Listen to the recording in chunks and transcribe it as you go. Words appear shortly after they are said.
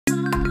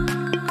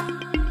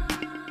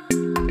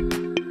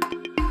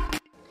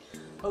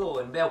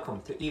and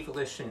welcome to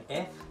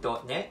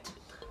evolutionf.net,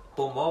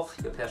 home of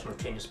your personal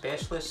training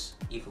specialists,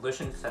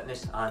 evolution,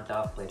 fitness and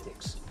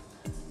athletics.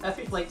 If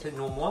you'd like to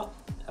know more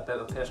about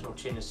our personal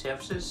training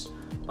services,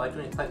 why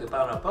don't you click the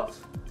banner above,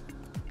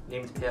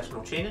 named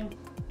personal training.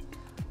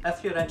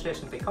 If you're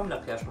interested in becoming a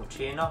personal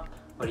trainer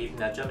or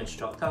even a gym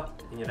instructor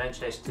and you're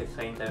interested to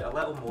find out a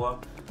little more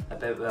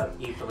about our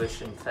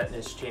Evolution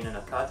Fitness Training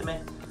Academy,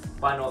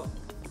 why not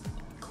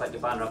click the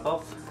banner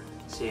above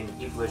saying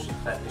Evolution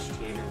Fitness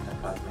Training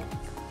Academy.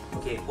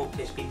 Okay, hope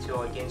to speak to you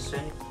all again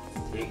soon.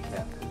 Take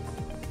care.